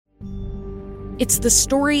It's the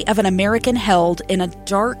story of an American held in a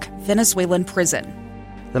dark Venezuelan prison.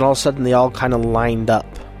 Then all of a sudden they all kind of lined up.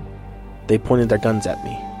 They pointed their guns at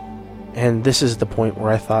me. And this is the point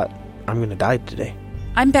where I thought, I'm going to die today.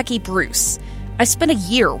 I'm Becky Bruce. I spent a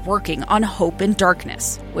year working on Hope in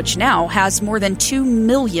Darkness, which now has more than 2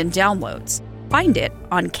 million downloads. Find it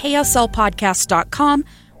on kslpodcast.com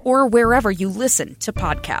or wherever you listen to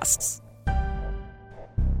podcasts.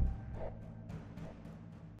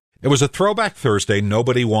 It was a throwback Thursday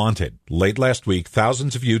nobody wanted. Late last week,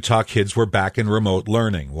 thousands of Utah kids were back in remote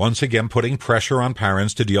learning, once again putting pressure on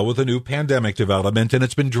parents to deal with a new pandemic development, and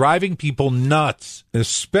it's been driving people nuts,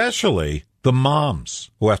 especially the moms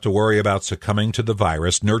who have to worry about succumbing to the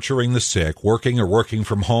virus, nurturing the sick, working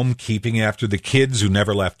from home, keeping after the kids who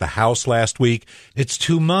never left the house last week. It's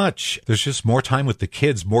too much. There's just more time with the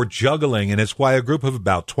kids, more juggling, and it's why a group of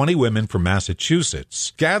about 20 women from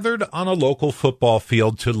Massachusetts gathered on a local football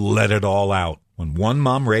field to let it all out. When one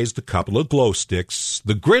mom raised a couple of glow sticks,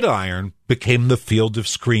 the gridiron became the field of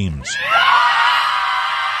screams.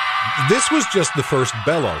 This was just the first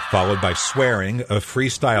bellow, followed by swearing, a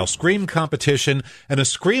freestyle scream competition, and a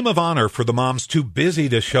scream of honor for the moms too busy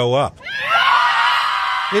to show up.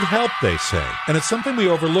 It helped, they say, and it's something we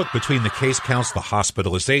overlook between the case counts, the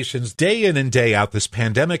hospitalizations. Day in and day out, this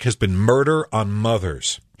pandemic has been murder on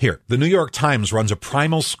mothers. Here, the New York Times runs a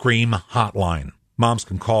Primal Scream hotline. Moms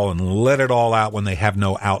can call and let it all out when they have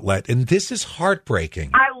no outlet, and this is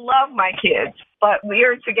heartbreaking. I love my kids, but we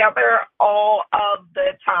are together all of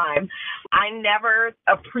the time. I never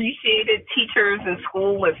appreciated teachers in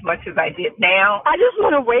school as much as I did now. I just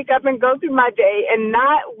want to wake up and go through my day and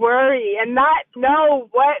not worry and not know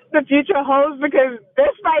what the future holds, because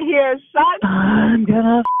this right here sucks. I'm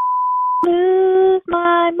gonna lose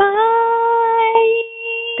my mind.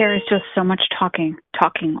 There is just so much talking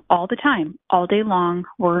all the time, all day long,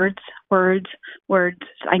 words.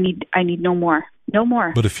 I need no more. No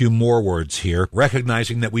more. But a few more words here,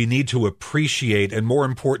 recognizing that we need to appreciate and, more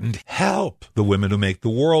important, help the women who make the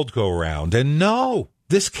world go round. And no,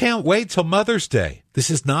 this can't wait till Mother's Day. This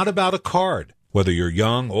is not about a card. Whether you're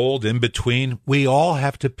young, old, in between, we all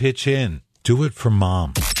have to pitch in. Do it for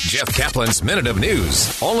Mom. Jeff Kaplan's Minute of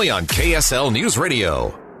News, only on KSL News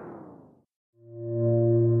Radio.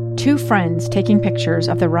 Two friends taking pictures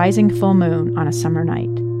of the rising full moon on a summer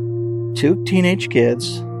night. Two teenage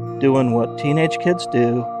kids doing what teenage kids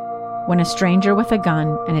do. When a stranger with a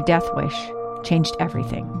gun and a death wish changed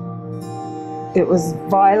everything. It was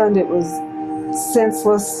violent, it was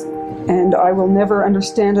senseless, and I will never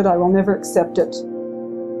understand it, I will never accept it.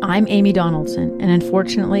 I'm Amy Donaldson, and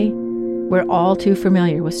unfortunately, we're all too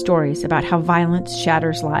familiar with stories about how violence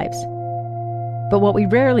shatters lives. But what we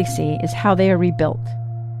rarely see is how they are rebuilt.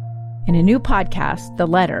 In a new podcast, The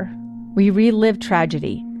Letter, we relive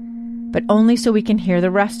tragedy, but only so we can hear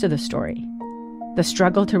the rest of the story. The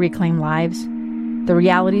struggle to reclaim lives, the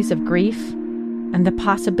realities of grief, and the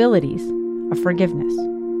possibilities of forgiveness.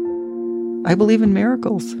 I believe in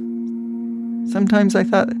miracles. Sometimes I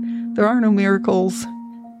thought, there are no miracles.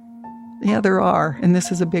 Yeah, there are, and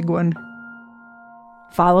this is a big one.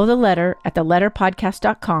 Follow The Letter at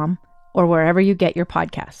theletterpodcast.com or wherever you get your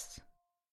podcasts.